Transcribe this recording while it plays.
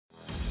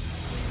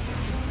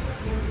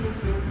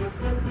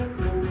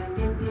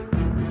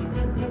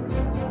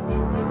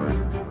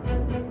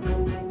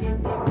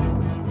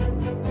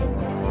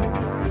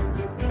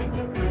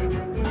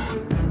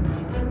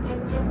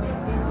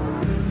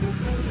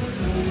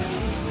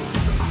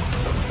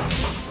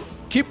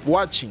Keep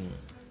watching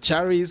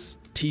Charis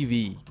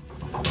TV.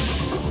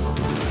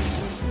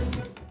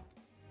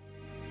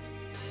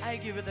 I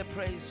give you the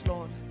praise,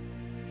 Lord.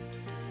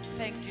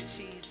 Thank you,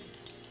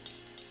 Jesus.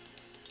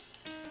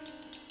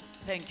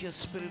 Thank you,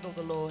 Spirit of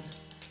the Lord.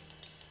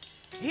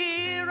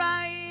 Here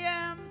I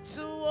am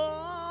to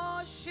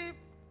worship.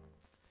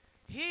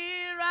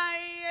 Here I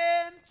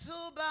am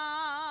to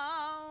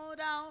bow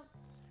down.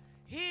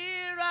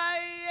 Here I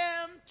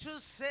am to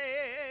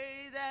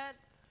say that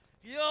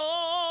you're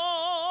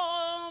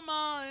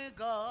my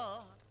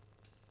God.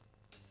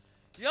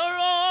 You're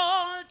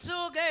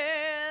altogether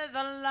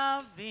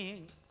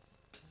loving.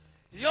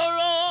 You're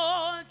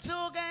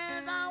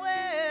altogether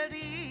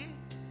worthy.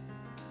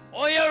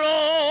 Oh, you're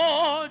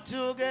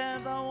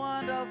altogether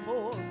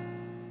wonderful.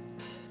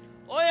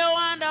 Oh, you're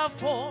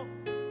wonderful.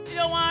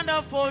 You're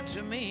wonderful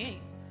to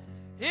me.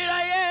 Here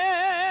I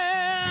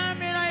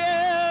am, here I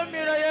am,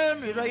 here I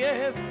am, here I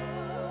am.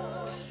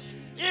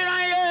 Here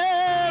I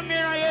am,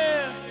 here I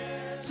am,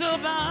 to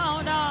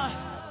bow down.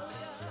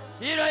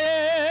 Here I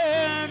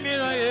am,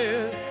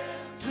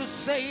 to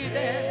say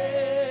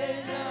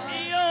that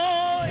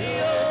you're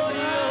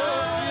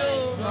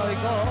my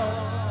God.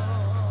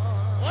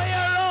 Oh,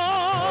 you're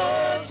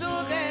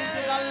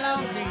altogether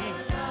lovely.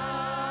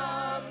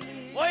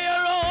 Oh,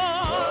 you're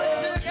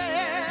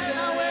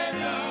altogether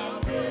worthy.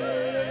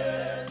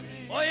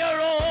 Oh,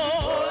 you're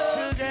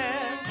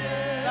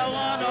altogether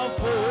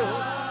wonderful.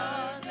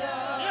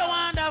 You're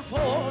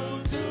wonderful.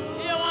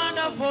 You're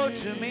wonderful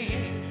to me.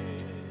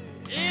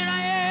 Here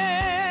I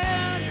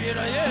am,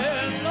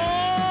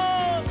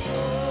 Lord.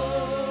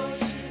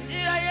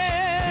 Here I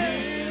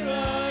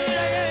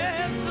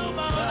am to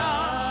bow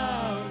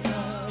down.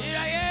 Here I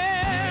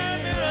am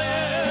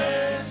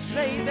to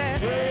say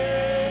that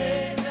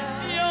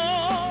you're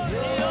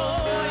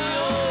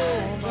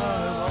my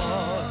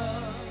God.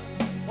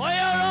 Oh,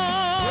 you're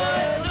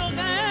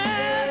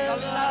altogether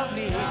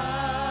lovely.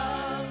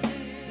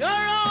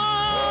 You're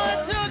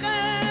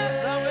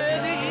altogether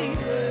worthy.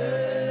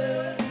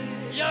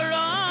 You're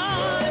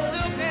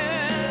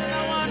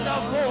altogether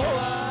wonderful.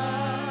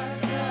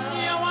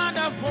 You're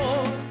wonderful.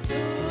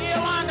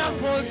 You're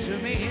wonderful to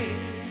me.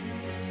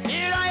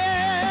 Here I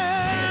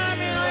am,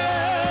 here I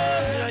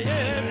am, here I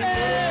am.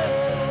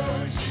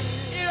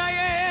 Here I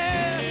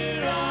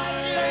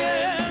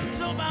am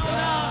to bow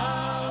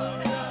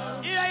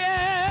down. Here I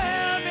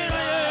am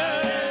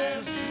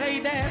to say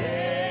that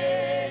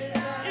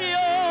you're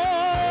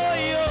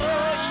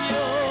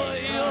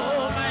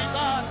my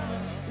God.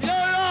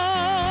 You're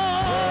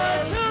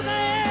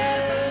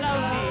altogether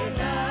lovely.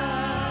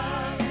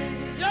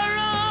 You're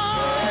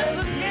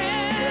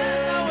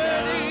altogether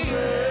worthy.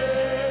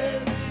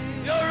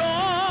 You're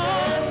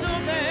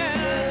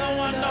altogether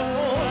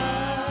wonderful.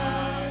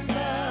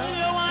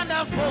 You're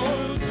wonderful.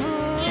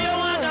 You're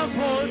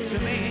wonderful to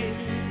me.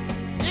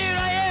 Here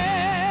I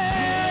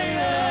am.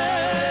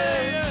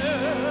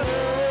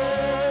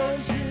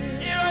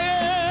 Here I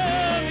am.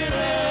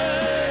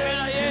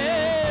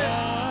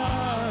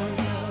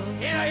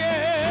 Here I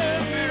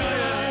am. Here I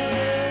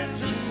am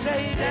to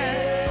say that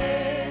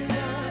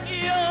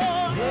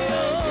you're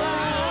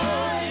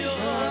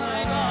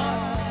my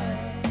God.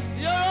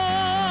 You're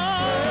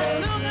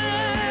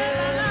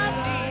altogether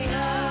lovely.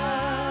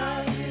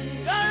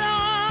 You're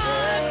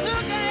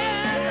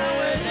altogether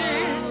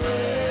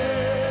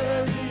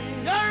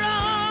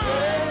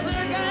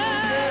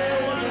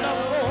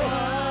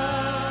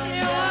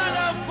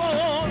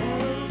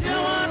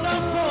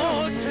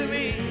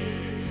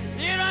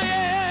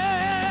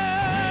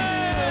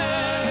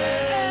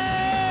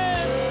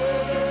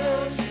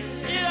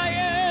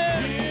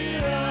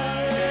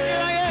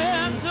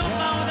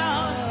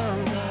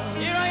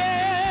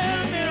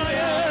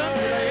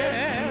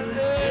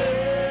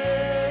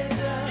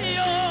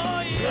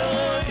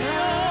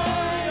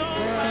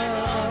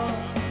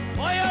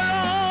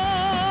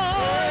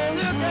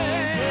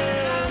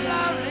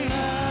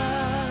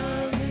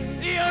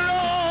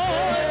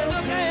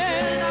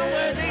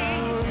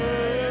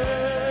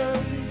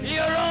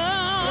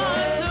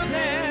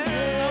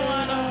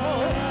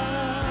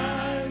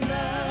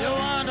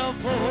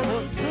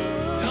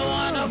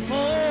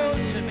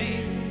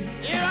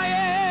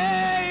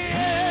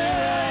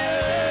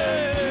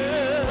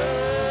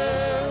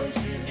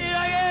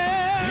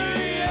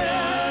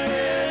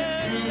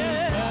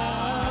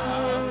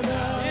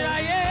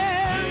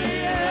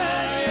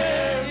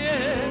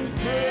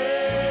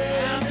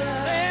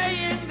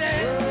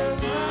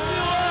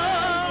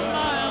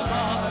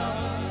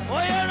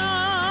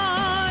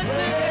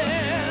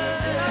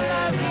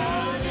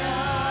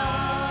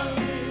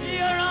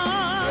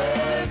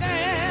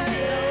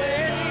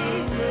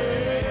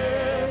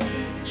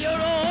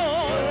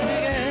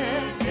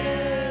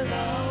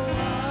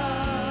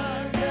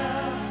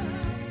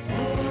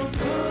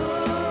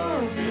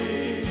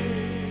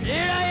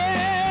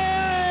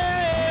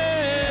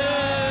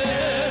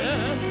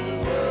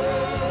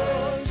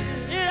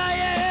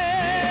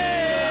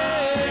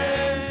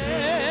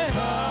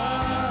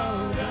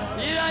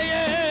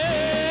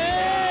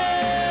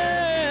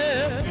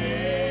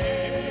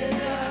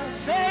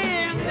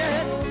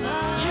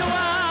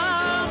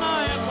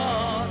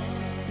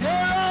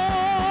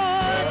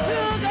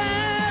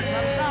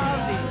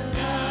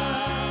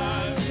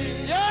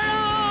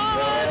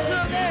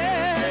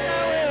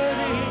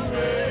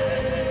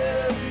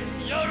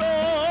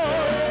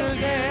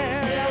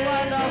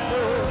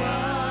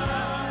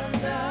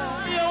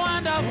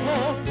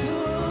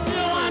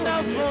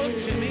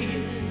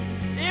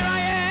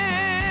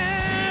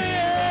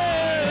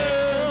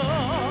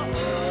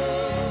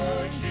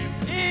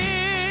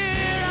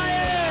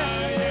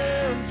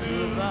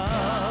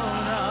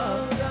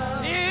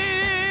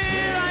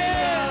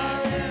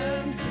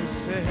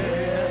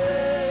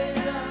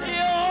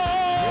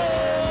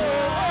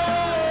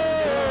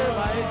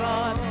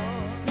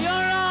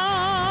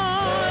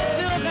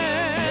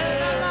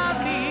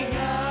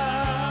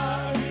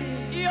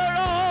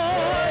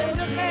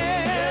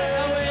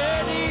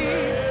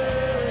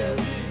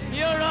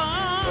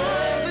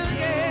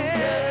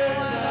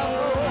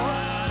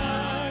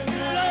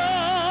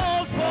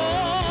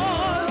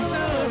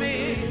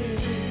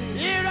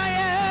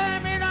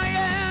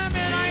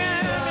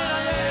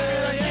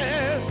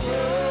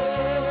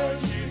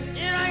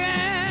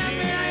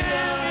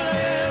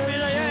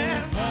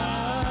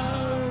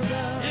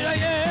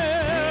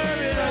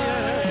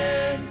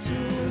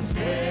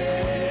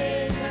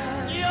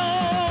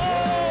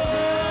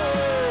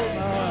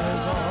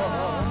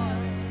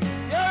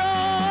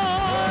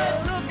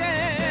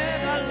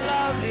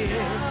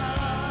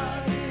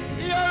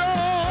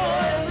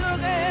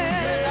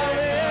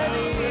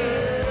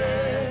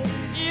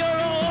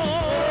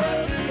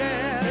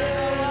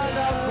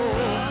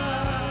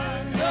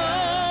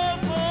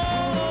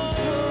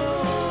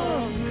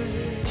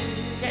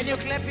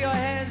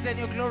Can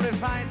you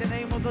glorify the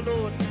name of the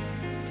Lord?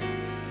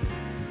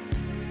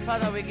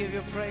 Father, we give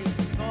you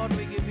praise. God,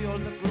 we give you all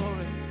the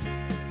glory.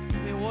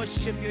 We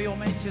worship you, your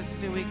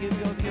majesty. We give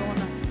you all the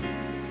honor.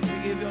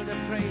 We give you all the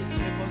praise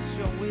because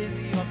you are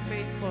worthy, you are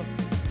faithful.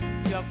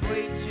 You are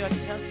great, you are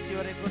just, you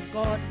are a good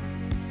God.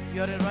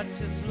 You are a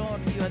righteous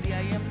Lord. You are the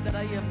I am that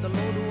I am, the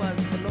Lord who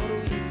was, the Lord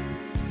who is.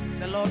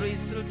 The Lord who is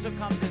still to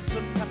come, the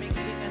soon coming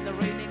King and the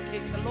reigning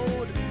King. The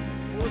Lord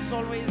who is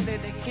always there,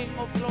 the King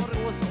of glory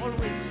who is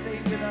always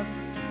staying with us.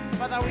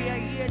 Father, we are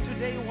here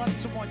today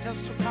once more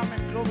just to come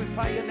and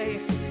glorify your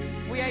name.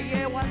 We are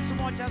here once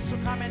more just to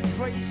come and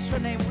praise your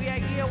name. We are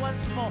here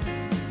once more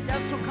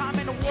just to come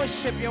and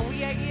worship you.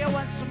 We are here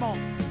once more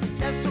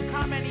just to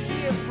come and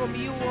hear from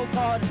you, oh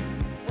God.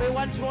 We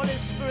want Holy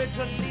Spirit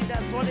to lead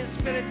us. Holy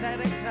Spirit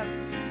direct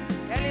us.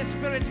 Holy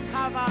Spirit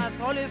cover us.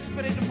 Holy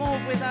Spirit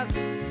move with us.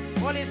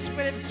 Holy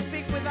Spirit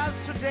speak with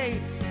us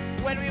today.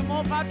 When we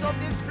move out of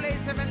this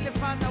place, Heavenly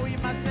Father, we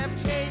must have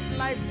changed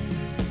lives.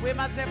 We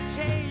must have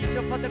changed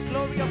for the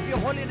glory of your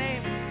holy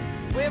name.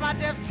 We must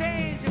have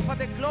changed for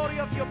the glory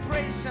of your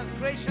precious,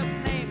 gracious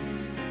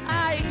name.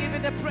 I give you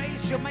the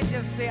praise, your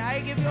majesty. I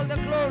give you all the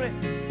glory.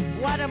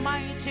 What a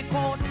mighty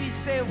God we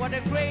serve. What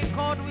a great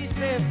God we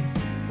serve.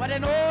 What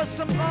an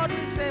awesome God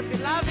we serve.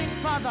 Beloved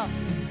Father,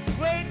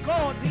 great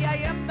God, the I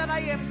am that I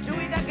am. Do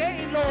it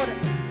again, Lord.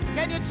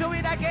 Can you do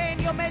it again,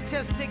 your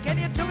majesty? Can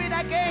you do it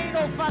again,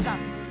 oh Father?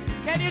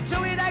 Can you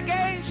do it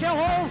again,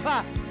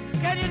 Jehovah?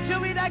 Can you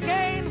do it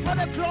again for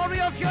the glory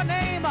of your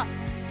name?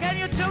 Can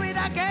you do it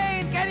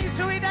again? Can you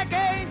do it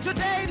again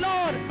today,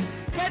 Lord?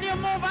 Can you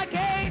move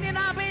again in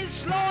our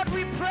midst, Lord,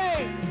 we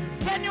pray?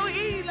 Can you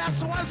heal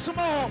us once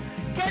more?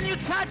 Can you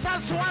touch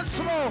us once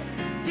more?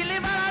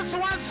 Deliver us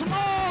once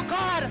more,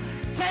 God.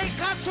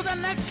 Take us to the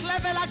next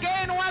level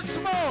again once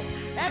more.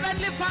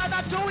 Heavenly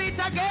Father, do it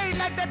again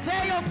like the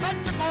day of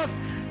Pentecost.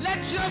 Let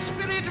your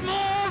spirit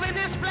move in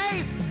this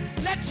place.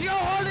 Let your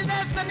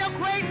holiness and your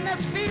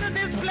greatness fill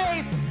this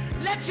place.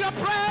 Let your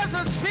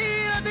presence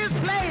fill this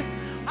place.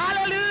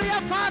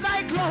 Hallelujah, Father,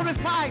 I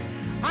glorify.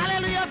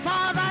 Hallelujah,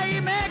 Father, I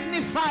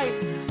magnify.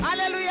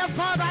 Hallelujah,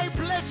 Father, I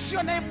bless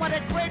your name. What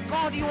a great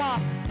God you are.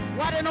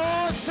 What an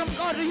awesome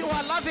God you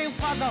are, loving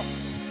Father.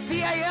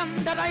 The I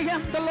am that I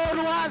am, the Lord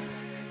who was,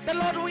 the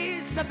Lord who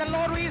is, and the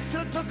Lord who is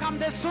still to come,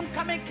 the soon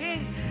coming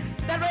King,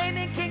 the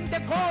reigning King,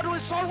 the God who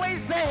is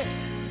always there,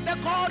 the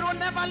God who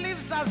never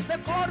leaves us, the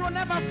God who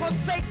never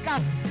forsakes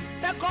us,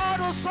 the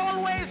God who's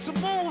always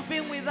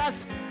moving with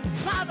us.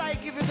 Father, I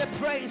give you the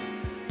praise.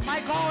 My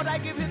God, I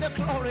give you the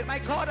glory. My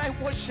God, I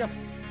worship.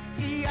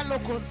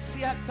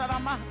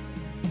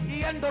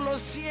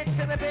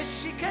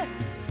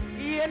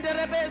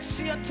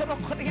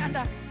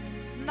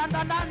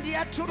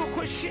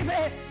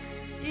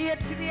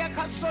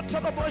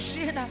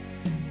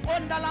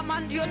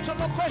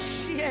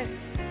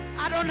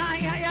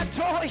 Adonai, I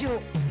adore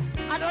you.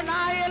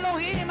 Adonai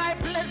Elohim, I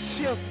bless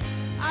you.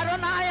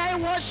 Adonai, I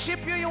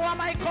worship you. You are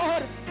my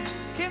God.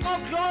 King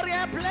of glory,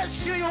 I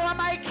bless you. You are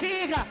my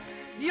King.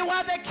 You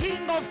are the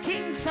King of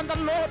kings and the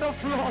Lord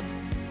of lords.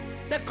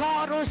 The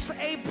God who's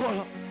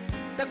able.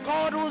 The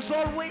God who's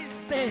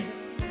always there.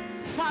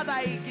 Father,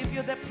 I give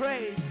you the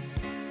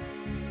praise.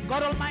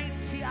 God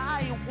Almighty,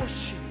 I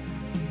worship.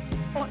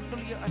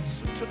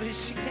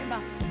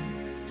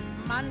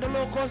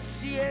 Mandoloko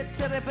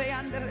siete rebe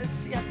andere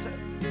siete.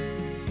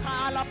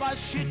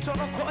 Kalabashito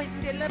roko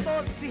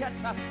indelebo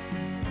siata.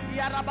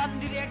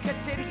 Yarabandire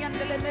keteri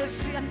andele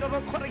mesi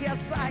andoro korea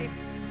sai.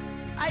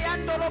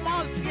 Ayandoro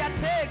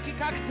mosiate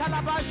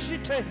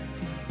kikaktalabashite.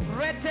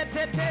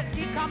 Retetete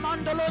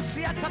ikamandolo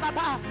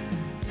siatalaba.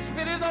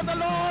 Spirit of the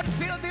Lord,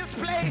 fill this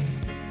place.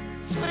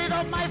 Spirit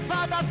of my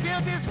Father,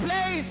 fill this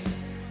place.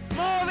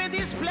 Move in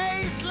this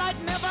place like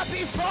never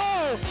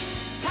before.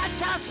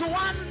 Touch us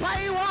one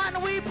by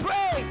one, we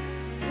pray.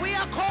 We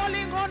are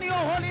calling on your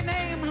holy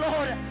name,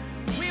 Lord.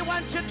 We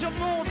want you to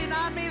move in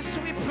our midst,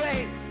 we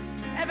pray.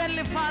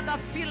 Heavenly Father,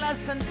 fill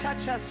us and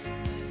touch us.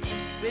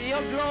 With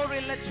your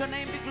glory, let your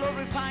name be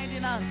glorified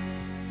in us.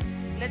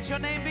 Let your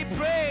name be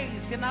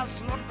praised in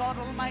us, Lord God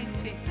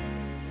Almighty.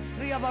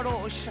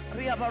 Riabarosha,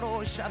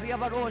 Riabarosha,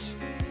 Riabarosha,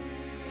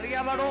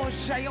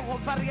 Riabarosha,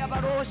 Jehovah,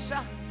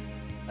 Riabarosha,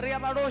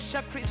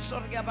 Riabarosha,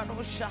 Christo,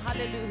 Riabarosha,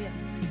 hallelujah.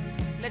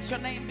 Let your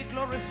name be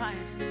glorified.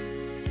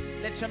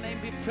 Let your name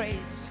be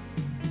praised.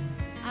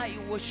 I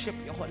worship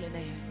your holy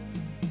name.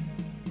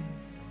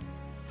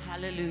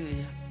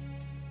 Hallelujah.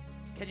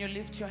 Can you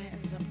lift your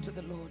hands up to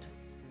the Lord?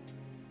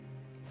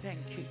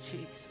 Thank you,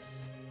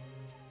 Jesus.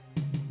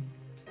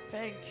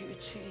 Thank you,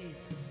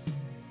 Jesus.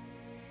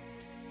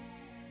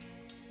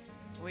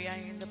 We are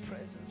in the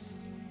presence.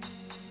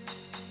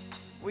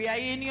 We are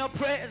in your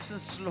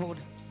presence, Lord.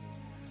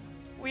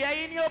 We are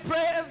in your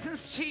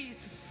presence,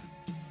 Jesus.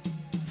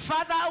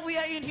 Father, we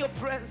are in your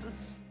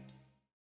presence.